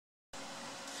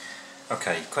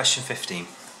Okay, question 15.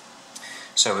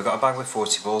 So we've got a bag with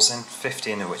 40 balls in,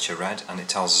 15 of which are red, and it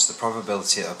tells us the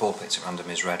probability that a ball picked at random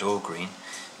is red or green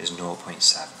is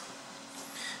 0.7.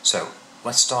 So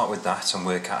let's start with that and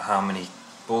work out how many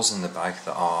balls in the bag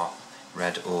that are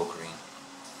red or green.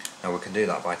 Now we can do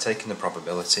that by taking the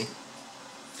probability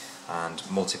and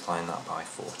multiplying that by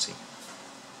 40.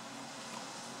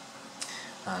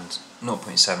 And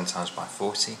 0.7 times by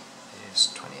 40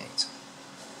 is 28.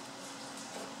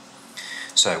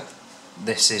 So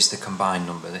this is the combined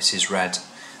number. This is red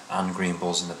and green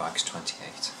balls in the bag is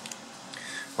 28.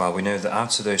 Well, we know that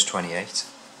out of those 28,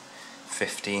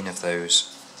 15 of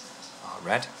those are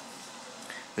red.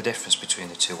 The difference between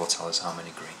the two will tell us how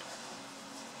many green.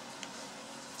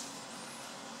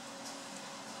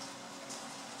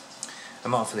 A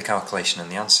mark for the calculation and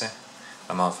the answer.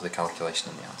 A mark for the calculation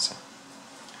and the answer.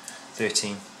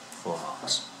 13, 4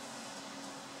 marks.